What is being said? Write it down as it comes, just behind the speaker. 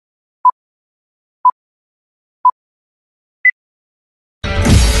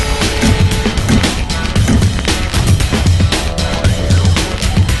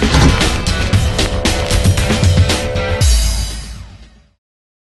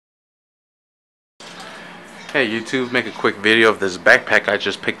Hey YouTube, make a quick video of this backpack I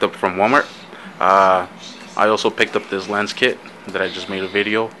just picked up from Walmart. I also picked up this lens kit that I just made a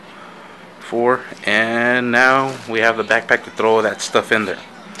video for, and now we have the backpack to throw that stuff in there.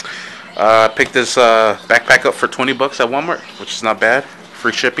 I picked this backpack up for 20 bucks at Walmart, which is not bad.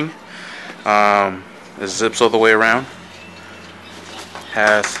 Free shipping. It zips all the way around.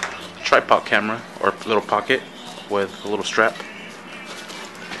 Has a tripod camera or little pocket with a little strap.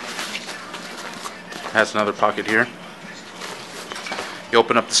 Has another pocket here. You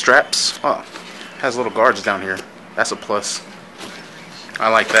open up the straps. Oh, has little guards down here. That's a plus. I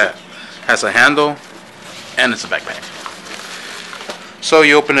like that. Has a handle, and it's a backpack. So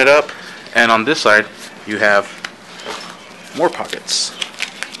you open it up, and on this side you have more pockets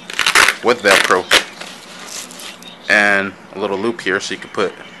with Velcro and a little loop here, so you can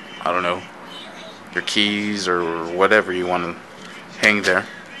put, I don't know, your keys or whatever you want to hang there.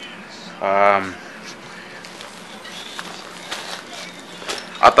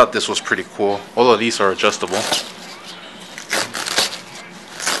 I thought this was pretty cool. All of these are adjustable.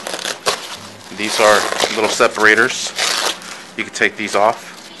 These are little separators. You can take these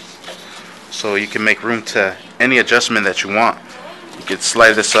off, so you can make room to any adjustment that you want. You can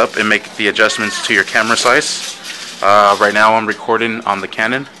slide this up and make the adjustments to your camera size. Right now I'm recording on the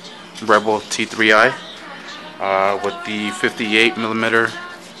Canon Rebel T3i with the 58mm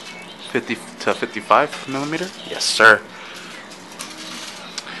 50 to 55mm. Yes sir.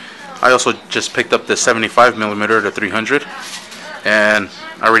 I also just picked up the 75mm to 300, and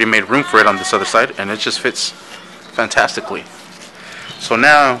I already made room for it on this other side, and it just fits fantastically. So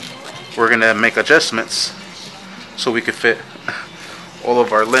now we're gonna make adjustments so we can fit all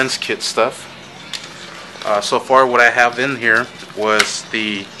of our lens kit stuff. So far what I have in here was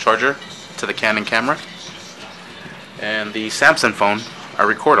the charger to the Canon camera and the Samsung phone I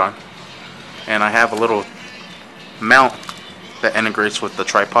record on, and I have a little mount that integrates with the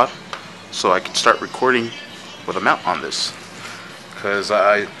tripod, so I can start recording with a mount on this. Because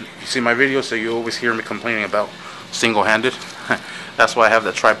you see my videos, so you always hear me complaining about single-handed. That's why I have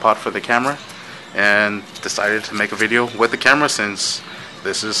the tripod for the camera, and decided to make a video with the camera, since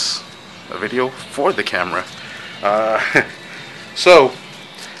this is a video for the camera. So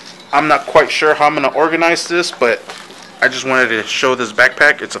I'm not quite sure how I'm going to organize this, but I just wanted to show this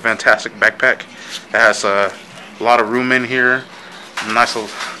backpack. It's a fantastic backpack. It has a lot of room in here. Nice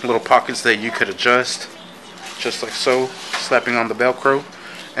little pockets that you could adjust, just like so, slapping on the Velcro,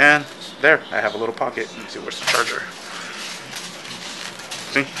 and there I have a little pocket. Let me see, where's the charger?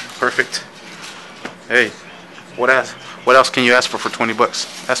 See, perfect. Hey, what else can you ask for 20 bucks?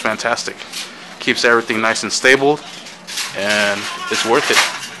 That's fantastic. Keeps everything nice and stable, and it's worth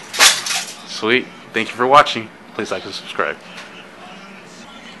it. Sweet. Thank you for watching. Please like and subscribe.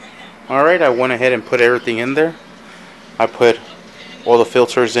 Alright, I went ahead and put everything in there. I put all the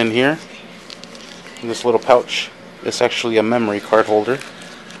filters in here. This little pouch is actually a memory card holder.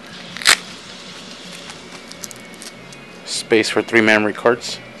 Space for 3 memory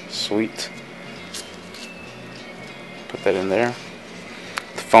cards. Sweet. Put that in there.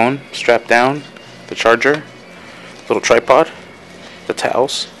 The phone strapped down. The charger. Little tripod. The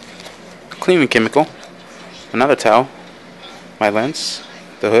towels. Cleaning chemical. Another towel. My lens.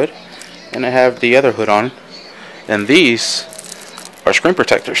 The hood. And I have the other hood on. And these are screen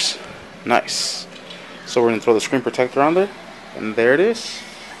protectors. Nice. So we're going to throw the screen protector on there, and there it is.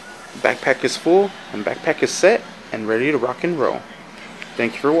 Backpack is full, and backpack is set and ready to rock and roll.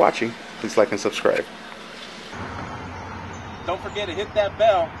 Thank you for watching. Please like and subscribe. Don't forget to hit that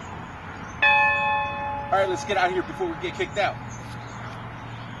bell. Alright, let's get out of here before we get kicked out.